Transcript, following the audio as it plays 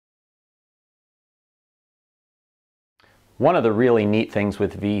One of the really neat things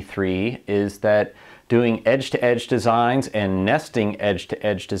with V3 is that doing edge-to-edge designs and nesting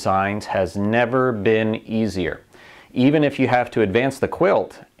edge-to-edge designs has never been easier. Even if you have to advance the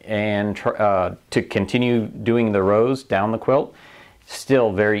quilt and to continue doing the rows down the quilt,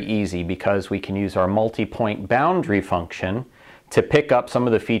 still very easy because we can use our multi-point boundary function to pick up some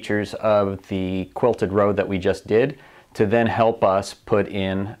of the features of the quilted row that we just did to then help us put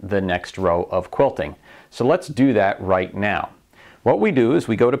in the next row of quilting. So let's do that right now. What we do is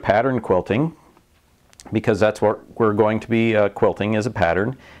we go to pattern quilting, because that's what we're going to be quilting as a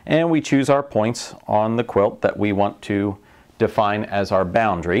pattern, and we choose our points on the quilt that we want to define as our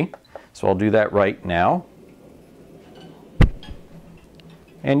boundary. So I'll do that right now.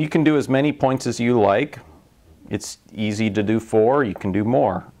 And you can do as many points as you like. It's easy to do 4, you can do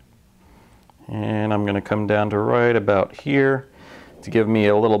more. And I'm going to come down to right about here to give me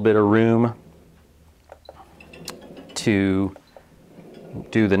a little bit of room to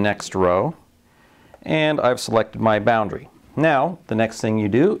do the next row. And I've selected my boundary. Now the next thing you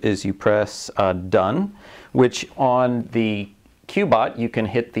do is you press done, which on the QBOT you can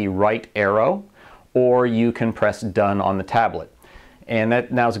hit the right arrow or you can press done on the tablet. And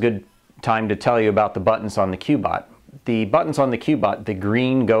that now's a good time to tell you about the buttons on the QBOT. The buttons on the QBOT, the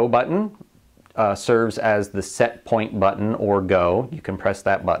green go button serves as the set point button or go. You can press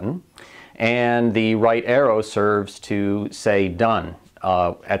that button. And the right arrow serves to say done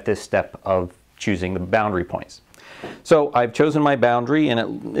at this step of choosing the boundary points. So I've chosen my boundary, and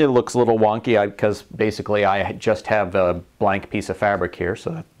it looks a little wonky because basically I just have a blank piece of fabric here,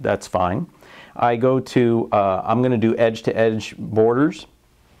 so that's fine. I go to, I'm going to do edge-to-edge borders,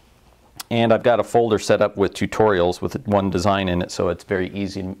 and I've got a folder set up with tutorials with one design in it, so it's very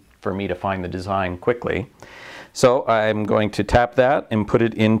easy for me to find the design quickly. So I'm going to tap that and put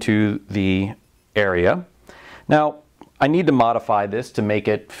it into the area. Now I need to modify this to make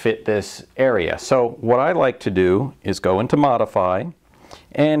it fit this area. So what I like to do is go into modify,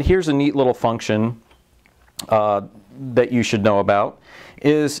 and here's a neat little function that you should know about,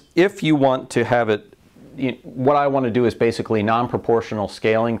 is if you want to have it, what I want to do is basically non-proportional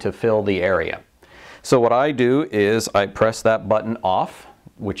scaling to fill the area. So what I do is I press that button off,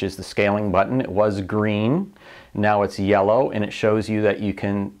 which is the scaling button. It was green, now it's yellow, and it shows you that you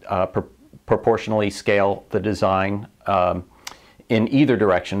can proportionally scale the design in either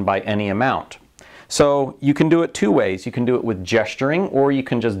direction by any amount. So you can do it 2 ways. You can do it with gesturing, or you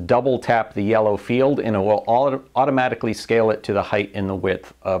can just double tap the yellow field and it will automatically scale it to the height and the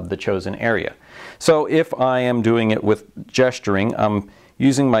width of the chosen area. So if I am doing it with gesturing, I'm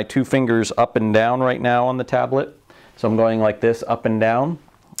using my 2 fingers up and down right now on the tablet. So I'm going like this, up and down,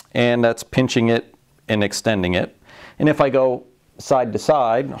 and that's pinching it and extending it. And if I go side to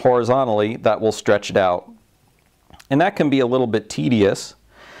side horizontally, that will stretch it out. And that can be a little bit tedious.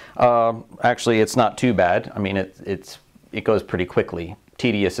 Actually, it's not too bad. I mean, it goes pretty quickly.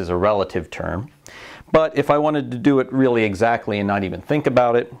 Tedious is a relative term. But if I wanted to do it really exactly and not even think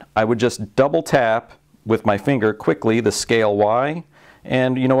about it, I would just double tap with my finger quickly the scale Y.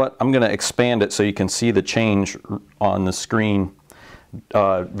 And you know what? I'm going to expand it so you can see the change on the screen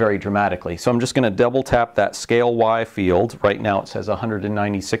very dramatically. So I'm just going to double tap that scale Y field. Right now it says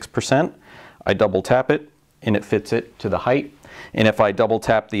 196%. I double tap it and it fits it to the height. And if I double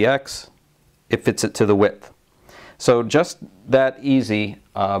tap the X, it fits it to the width. So just that easy,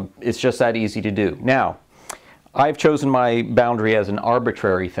 it's just that easy to do. Now, I've chosen my boundary as an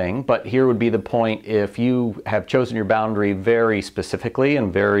arbitrary thing, but here would be the point: if you have chosen your boundary very specifically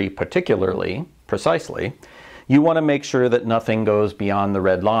and very particularly, precisely, you want to make sure that nothing goes beyond the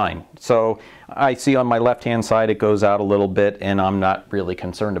red line. So I see on my left-hand side it goes out a little bit, and I'm not really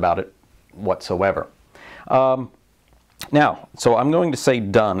concerned about it whatsoever. Now, so I'm going to say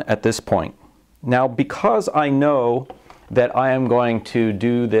done at this point. Now, because I know that I am going to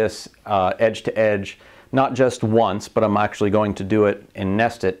do this edge to edge not just once, but I'm actually going to do it and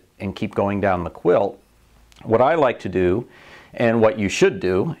nest it and keep going down the quilt, what I like to do, and what you should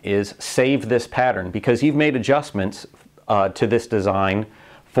do, is save this pattern, because you've made adjustments to this design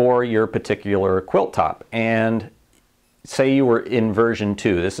for your particular quilt top. And say you were in version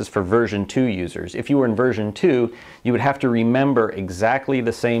 2, this is for version 2 users. If you were in version 2, you would have to remember exactly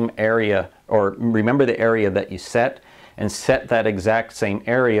the same area, or remember the area that you set, and set that exact same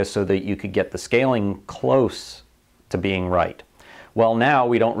area so that you could get the scaling close to being right. Well, now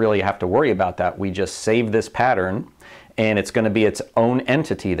we don't really have to worry about that. We just save this pattern, and it's going to be its own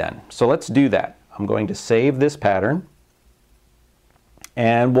entity then. So let's do that. I'm going to save this pattern,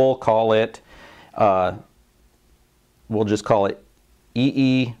 and we'll call it we'll just call it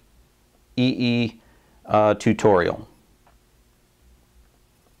EE tutorial.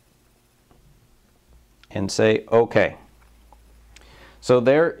 and say OK. So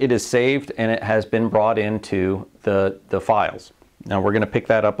there it is saved and it has been brought into the files. Now we're going to pick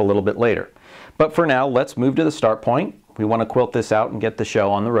that up a little bit later. But for now, let's move to the start point. We want to quilt this out and get the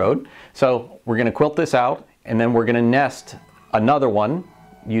show on the road. So we're going to quilt this out and then we're going to nest another one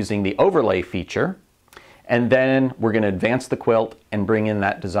using the overlay feature. And then we're going to advance the quilt and bring in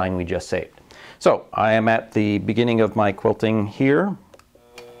that design we just saved. So I am at the beginning of my quilting here.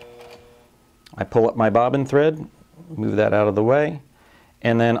 I pull up my bobbin thread, move that out of the way,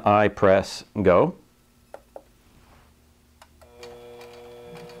 and then I press go.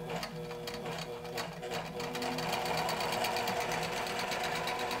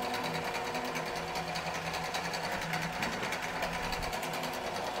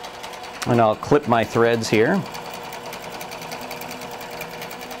 And I'll clip my threads here.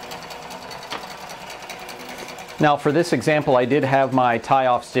 Now for this example, I did have my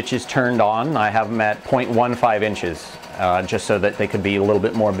tie-off stitches turned on. I have them at 0.15 inches, just so that they could be a little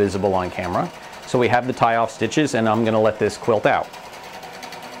bit more visible on camera. So we have the tie-off stitches and I'm going to let this quilt out.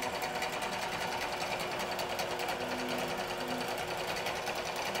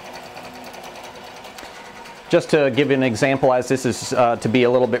 Just to give an example, as this is to be a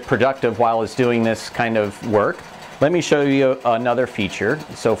little bit productive while it's doing this kind of work, let me show you another feature.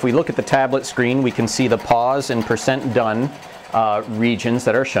 So if we look at the tablet screen, we can see the pause and % done regions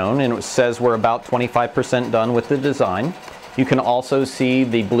that are shown, and it says we're about 25% done with the design. You can also see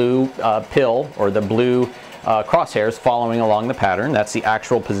the blue pill or the blue crosshairs following along the pattern. That's the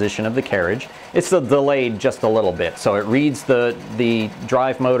actual position of the carriage. It's delayed just a little bit. So it reads the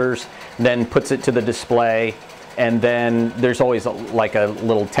drive motors, then puts it to the display, and then there's always like a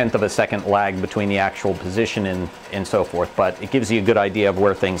little 1/10 of a second lag between the actual position and so forth, but it gives you a good idea of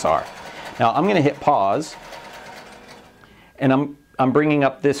where things are. Now I'm going to hit pause, and I'm bringing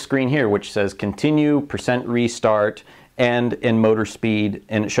up this screen here which says continue, %restart, and in motor speed,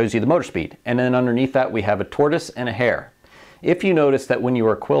 and it shows you the motor speed. And then underneath that we have a tortoise and a hare. If you notice that when you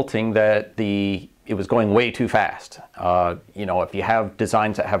were quilting that it was going way too fast, you know, if you have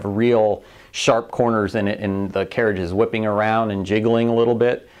designs that have real sharp corners in it and the carriage is whipping around and jiggling a little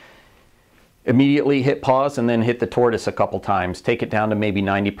bit, immediately hit pause and then hit the tortoise a couple times. Take it down to maybe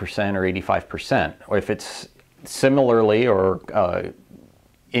 90% or 85%. Or if it's similarly or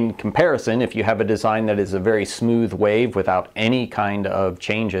in comparison, if you have a design that is a very smooth wave without any kind of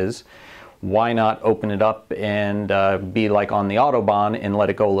changes, why not open it up and be like on the Autobahn and let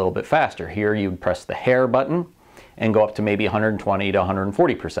it go a little bit faster? Here you'd press the hare button and go up to maybe 120 to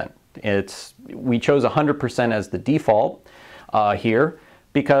 140%. We chose 100% as the default here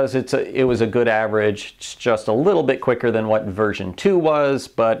because it was a good average. It's just a little bit quicker than what version 2 was,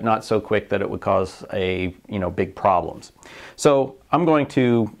 but not so quick that it would cause big problems. So I'm going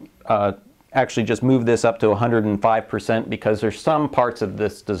to actually just move this up to 105% because there's some parts of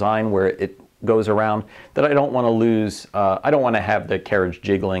this design where it goes around that I don't want to lose. I don't want to have the carriage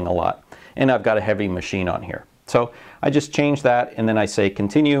jiggling a lot, and I've got a heavy machine on here. So I just change that and then I say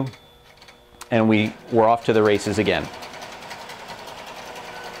continue, and we're off to the races again.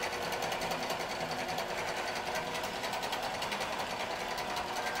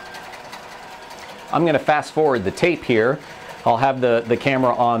 I'm going to fast forward the tape here. I'll have the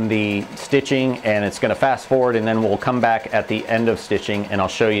camera on the stitching and it's going to fast forward, and then we'll come back at the end of stitching and I'll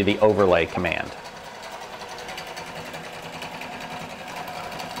show you the overlay command.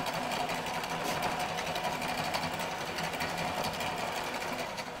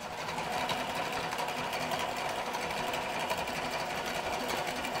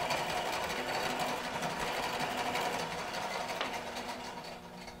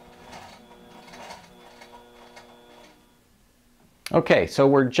 Okay, so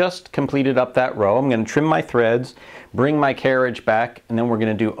we're just completed up that row. I'm going to trim my threads, bring my carriage back, and then we're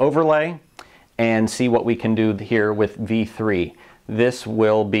going to do overlay and see what we can do here with V3. This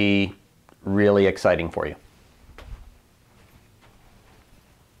will be really exciting for you.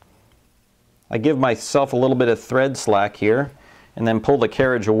 I give myself a little bit of thread slack here and then pull the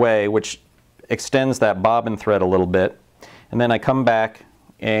carriage away, which extends that bobbin thread a little bit. And then I come back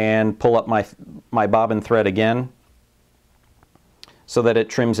and pull up my bobbin thread again, so that it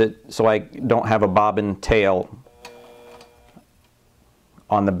trims it so I don't have a bobbin tail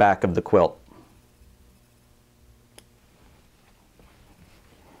on the back of the quilt.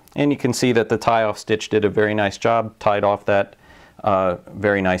 And you can see that the tie-off stitch did a very nice job, tied off that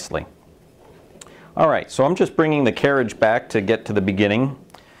very nicely. Alright, so I'm just bringing the carriage back to get to the beginning.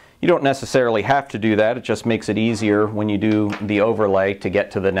 You don't necessarily have to do that, it just makes it easier when you do the overlay to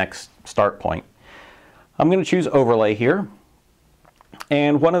get to the next start point. I'm going to choose overlay here.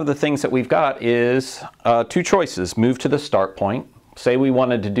 And one of the things that we've got is two choices. Move to the start point. Say we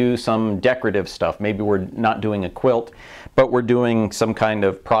wanted to do some decorative stuff. Maybe we're not doing a quilt, but we're doing some kind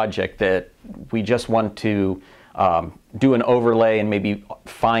of project that we just want to do an overlay and maybe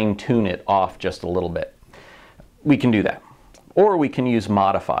fine tune it off just a little bit. We can do that. Or we can use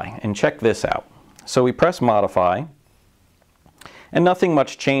modify, and check this out. So we press modify, and nothing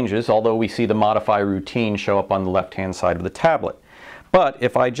much changes, although we see the modify routine show up on the left-hand side of the tablet. But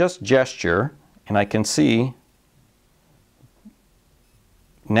if I just gesture, and I can see,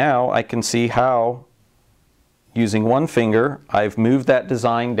 now I can see how, using one finger, I've moved that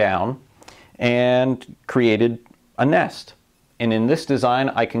design down and created a nest. And in this design,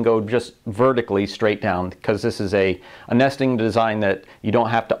 I can go just vertically straight down, because this is a nesting design that you don't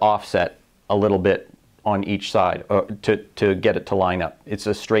have to offset a little bit on each side to get it to line up. It's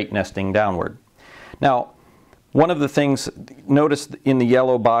a straight nesting downward. Now, one of the things, notice in the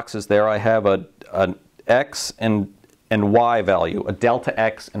yellow boxes there, I have an X and Y value, a delta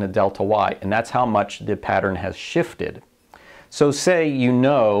X and a delta Y, and that's how much the pattern has shifted. So say you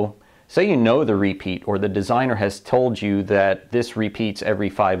know the repeat, or the designer has told you that this repeats every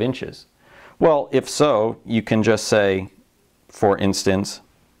 5 inches. Well, if so, you can just say, for instance,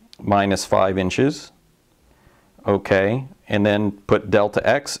 minus 5 inches, okay, and then put delta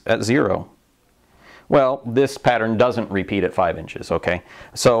X at 0. Well, this pattern doesn't repeat at 5 inches, okay?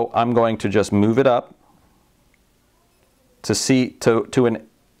 So I'm going to just move it up to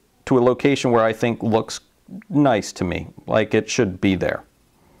a location where I think looks nice to me, like it should be there.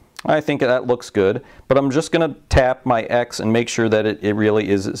 I think that looks good, but I'm just going to tap my X and make sure that it really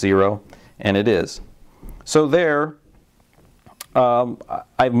is at 0, and it is. So there,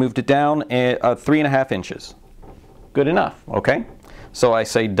 I've moved it down 3.5 inches. Good enough, okay? So I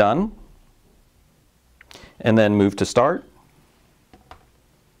say done, and then move to start.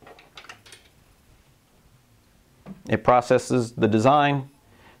 It processes the design,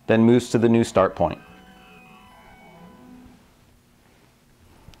 then moves to the new start point.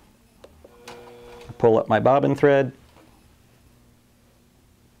 Pull up my bobbin thread,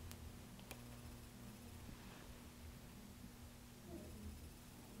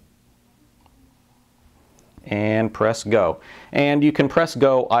 and press go. And you can press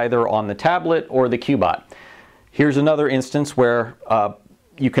go either on the tablet or the QBOT. Here's another instance where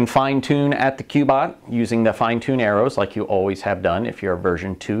you can fine-tune at the QBOT using the fine-tune arrows like you always have done if you're a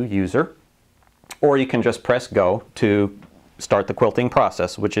version 2 user. Or you can just press go to start the quilting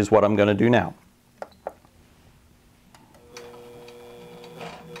process, which is what I'm going to do now.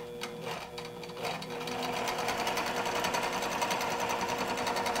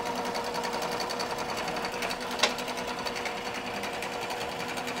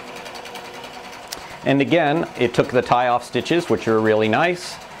 And again, it took the tie-off stitches, which are really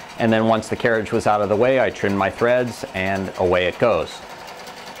nice, and then once the carriage was out of the way, I trimmed my threads, and away it goes.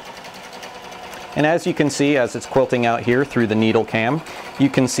 And as you can see, as it's quilting out here through the needle cam, you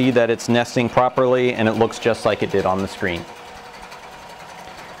can see that it's nesting properly, and it looks just like it did on the screen.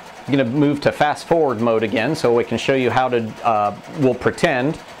 I'm going to move to fast forward mode again, so we can show you how to, we'll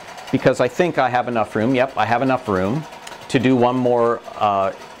pretend, because I think I have enough room, yep, I have enough room, to do one more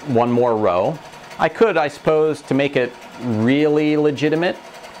row. I could, I suppose, to make it really legitimate,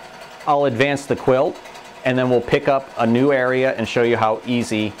 I'll advance the quilt, and then we'll pick up a new area and show you how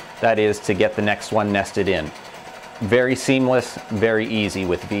easy that is to get the next one nested in. Very seamless, very easy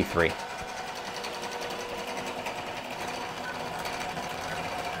with V3.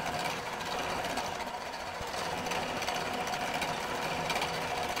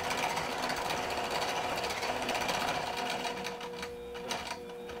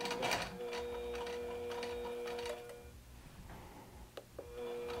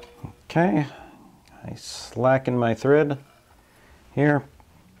 Okay, I slacken my thread here,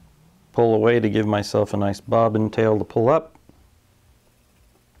 pull away to give myself a nice bobbin tail to pull up.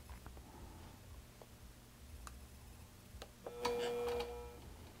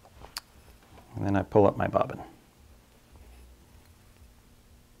 And then I pull up my bobbin.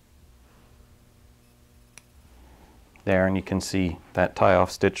 There, and you can see that tie-off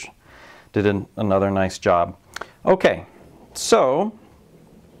stitch did another nice job. Okay, so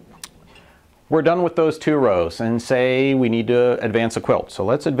we're done with those 2 rows, and say we need to advance a quilt. So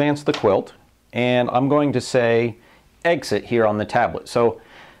let's advance the quilt, and I'm going to say exit here on the tablet. So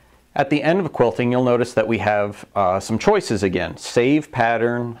at the end of quilting, you'll notice that we have some choices again. Save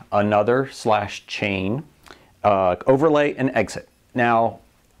pattern, another / chain, overlay, and exit. Now,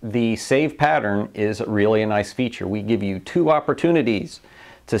 the save pattern is really a nice feature. We give you 2 opportunities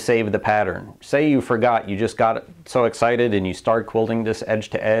to save the pattern. Say you forgot, you just got so excited and you started quilting this edge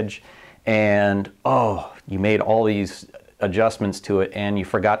to edge, and oh, you made all these adjustments to it and you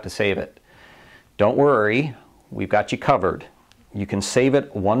forgot to save it. Don't worry, we've got you covered. You can save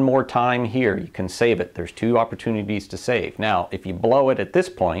it one more time here. You can save it. There's 2 opportunities to save. Now, if you blow it at this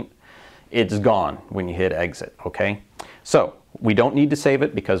point, it's gone when you hit exit, okay? So we don't need to save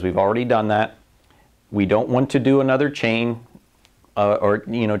it because we've already done that. We don't want to do another chain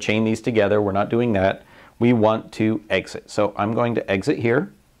or chain these together. We're not doing that. We want to exit. So I'm going to exit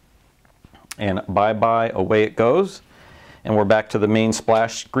here, and bye-bye, away it goes. And we're back to the main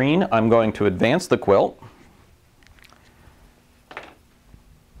splash screen. I'm going to advance the quilt.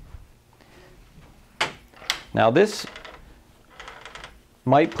 Now this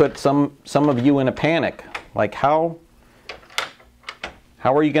might put some of you in a panic. Like how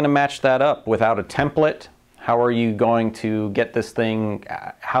are you going to match that up without a template? How are you going to get this thing?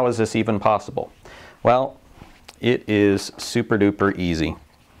 How is this even possible? Well, it is super duper easy.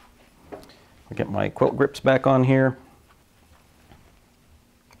 I'll get my quilt grips back on here.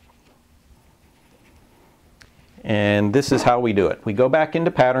 And this is how we do it. We go back into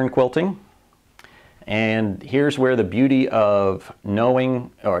pattern quilting. And here's where the beauty of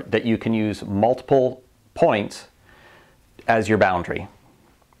knowing that you can use multiple points as your boundary.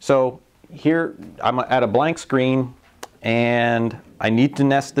 So here I'm at a blank screen and I need to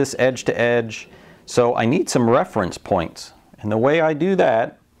nest this edge to edge. So I need some reference points. And the way I do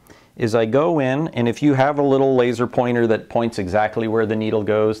that is I go in, and if you have a little laser pointer that points exactly where the needle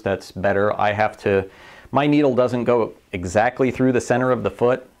goes, that's better. My needle doesn't go exactly through the center of the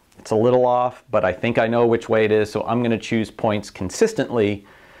foot. It's a little off, but I think I know which way it is, so I'm going to choose points consistently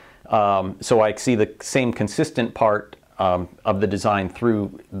so I see the same consistent part of the design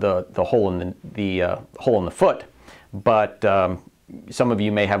through the hole in hole in the foot. But some of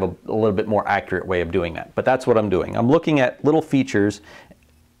you may have a little bit more accurate way of doing that. But that's what I'm doing. I'm looking at little features,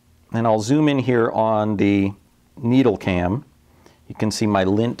 and I'll zoom in here on the needle cam. You can see my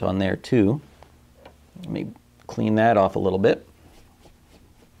lint on there too. Let me clean that off a little bit.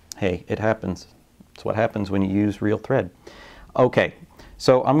 Hey, it happens. It's what happens when you use real thread. Okay,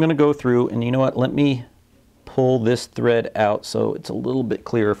 so I'm going to go through, and you know what? Let me pull this thread out so it's a little bit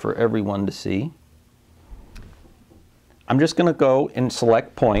clearer for everyone to see. I'm just going to go and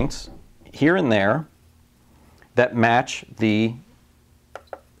select points here and there that match the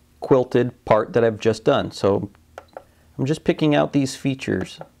quilted part that I've just done. So I'm just picking out these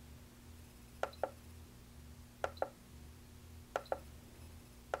features.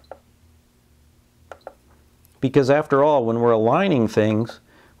 Because after all, when we're aligning things,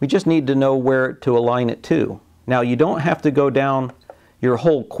 we just need to know where to align it to. Now, you don't have to go down your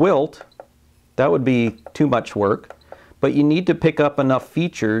whole quilt. That would be too much work. But you need to pick up enough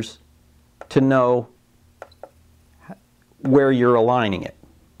features to know where you're aligning it.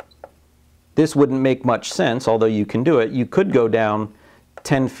 This wouldn't make much sense, although you can do it. You could go down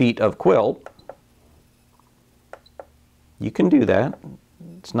 10 feet of quilt. You can do that.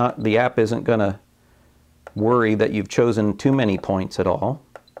 It's not, the app isn't going to worry that you've chosen too many points at all,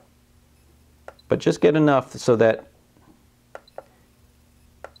 but just get enough so that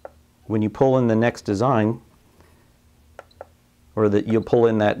when you pull in the next design, or that you pull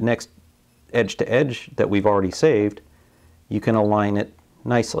in that next edge to edge that we've already saved, you can align it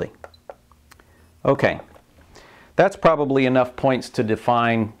nicely. Okay, that's probably enough points to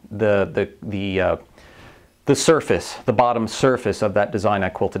define the surface, the bottom surface of that design I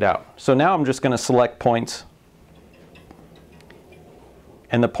quilted out. So now I'm just going to select points,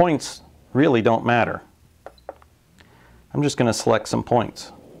 and the points really don't matter. I'm just going to select some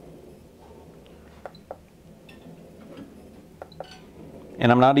points.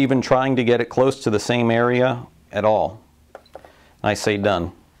 And I'm not even trying to get it close to the same area at all. I say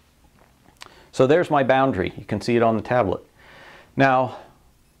done. So there's my boundary. You can see it on the tablet. Now,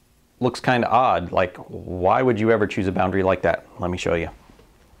 looks kind of odd, like why would you ever choose a boundary like that? Let me show you.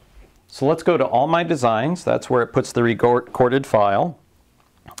 So let's go to all my designs. That's where it puts the recorded file.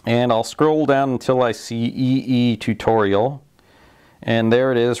 And I'll scroll down until I see EE tutorial. And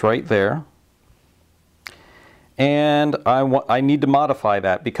there it is right there. And I need to modify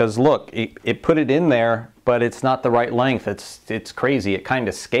that because look, it put it in there, but it's not the right length. It's crazy. It kind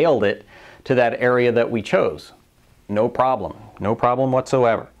of scaled it to that area that we chose. No problem. No problem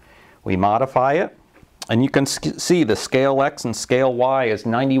whatsoever. We modify it, and you can see the scale X and scale Y is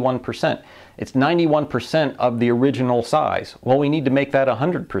 91%. It's 91% of the original size. Well, we need to make that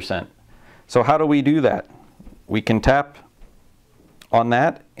 100%. So how do we do that? We can tap on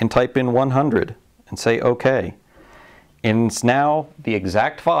that and type in 100 and say OK. And it's now the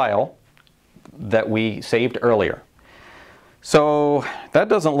exact file that we saved earlier. So that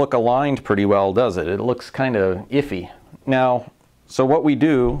doesn't look aligned pretty well, does it? It looks kind of iffy. Now, so what we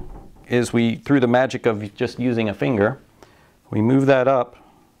do is we, through the magic of just using a finger, we move that up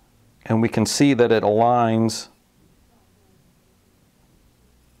and we can see that it aligns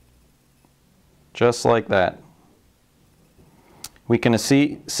just like that. We can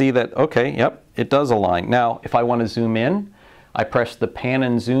see that, okay, yep, it does align. Now, if I want to zoom in, I press the pan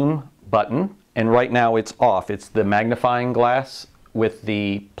and zoom button, and right now it's off. It's the magnifying glass with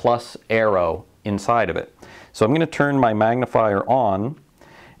the plus arrow inside of it. So I'm going to turn my magnifier on,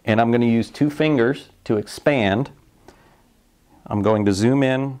 and I'm going to use 2 fingers to expand. I'm going to zoom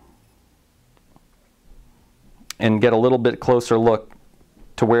in and get a little bit closer look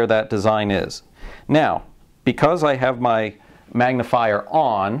to where that design is. Now, because I have my magnifier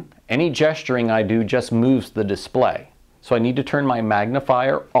on, any gesturing I do just moves the display. So I need to turn my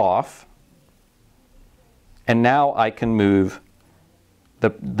magnifier off, and now I can move the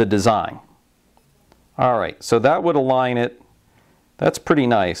design. All right, so that would align it. That's pretty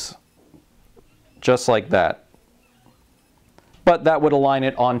nice, just like that. But that would align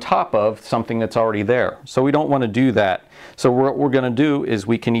it on top of something that's already there. So we don't want to do that. So what we're going to do is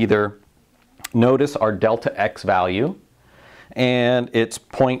we can either notice our delta X value, and it's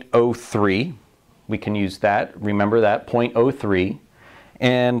 0.03. We can use that, remember that, 0.03.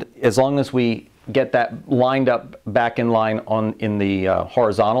 And as long as we get that lined up back in line in the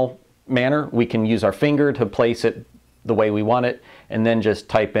horizontal manner, we can use our finger to place it the way we want it, and then just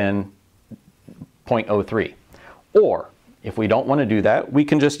type in 0.03. Or if we don't want to do that, we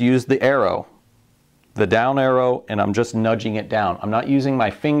can just use the arrow, the down arrow, and I'm just nudging it down. I'm not using my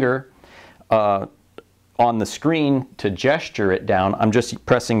finger on the screen to gesture it down. I'm just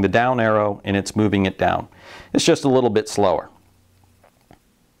pressing the down arrow and it's moving it down. It's just a little bit slower.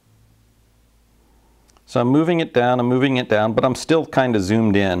 So I'm moving it down, but I'm still kind of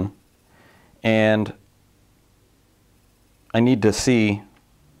zoomed in, and I need to see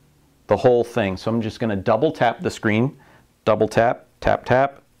the whole thing. So I'm just going to double tap the screen, double tap, tap,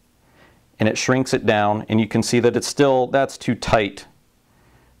 tap, and it shrinks it down, and you can see that it's still, that's too tight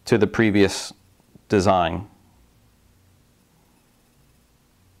to the previous design.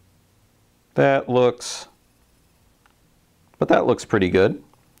 That looks pretty good.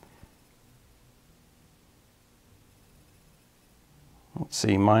 Let's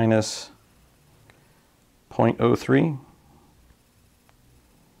see, minus 0.03.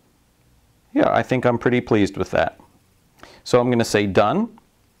 Yeah, I think I'm pretty pleased with that. So I'm going to say done,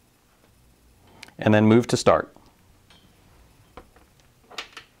 and then move to start.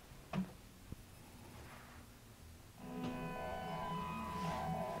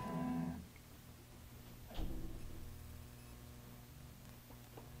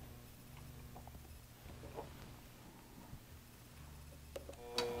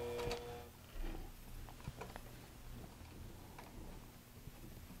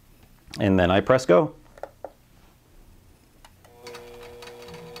 And then I press go.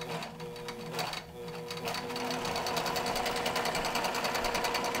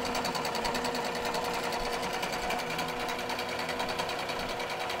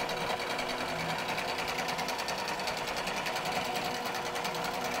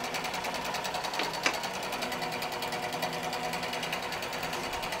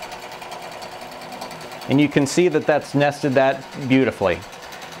 And you can see that that's nested that beautifully.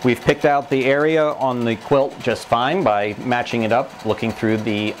 We've picked out the area on the quilt just fine by matching it up, looking through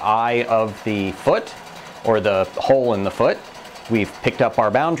the eye of the foot, or the hole in the foot. We've picked up our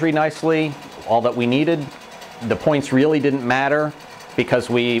boundary nicely, all that we needed. The points really didn't matter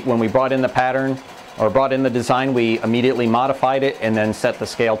because when we brought in the pattern, or brought in the design, we immediately modified it and then set the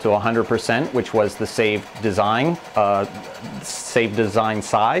scale to 100%, which was the saved design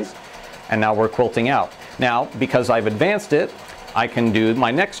size. And now we're quilting out. Now, because I've advanced it, I can do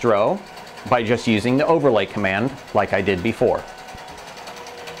my next row by just using the overlay command like I did before.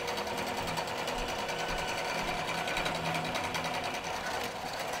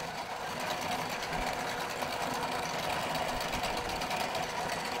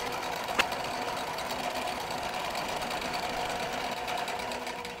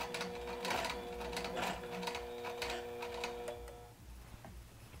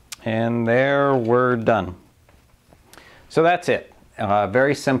 And there we're done. So that's it.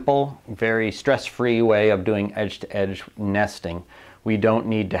 Very simple, very stress-free way of doing edge-to-edge nesting. We don't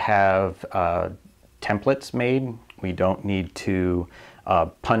need to have templates made. We don't need to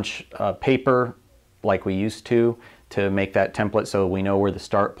punch paper like we used to make that template so we know where the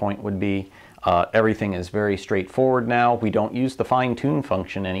start point would be. Everything is very straightforward now. We don't use the fine-tune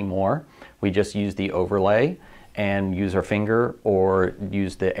function anymore. We just use the overlay and use our finger or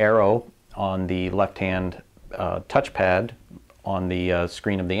use the arrow on the left-hand touchpad on the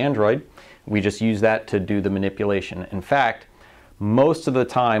screen of the Android. We just use that to do the manipulation. In fact, most of the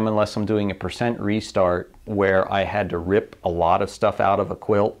time, unless I'm doing a % restart where I had to rip a lot of stuff out of a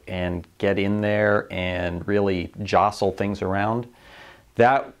quilt and get in there and really jostle things around,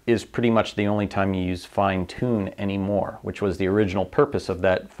 that is pretty much the only time you use fine-tune anymore, which was the original purpose of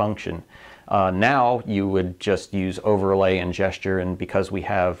that function. Now you would just use overlay and gesture, and because we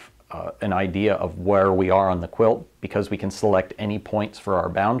have an idea of where we are on the quilt, because we can select any points for our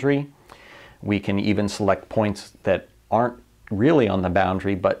boundary, we can even select points that aren't really on the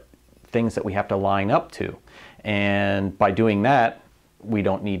boundary, but things that we have to line up to. And by doing that, we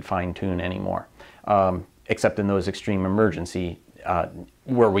don't need fine-tune anymore, except in those extreme emergency,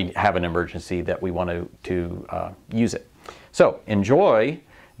 where we have an emergency that we want to use it. So enjoy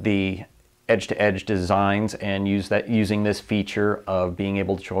the edge-to-edge designs and using this feature of being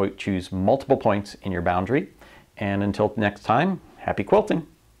able to choose multiple points in your boundary. And until next time, happy quilting!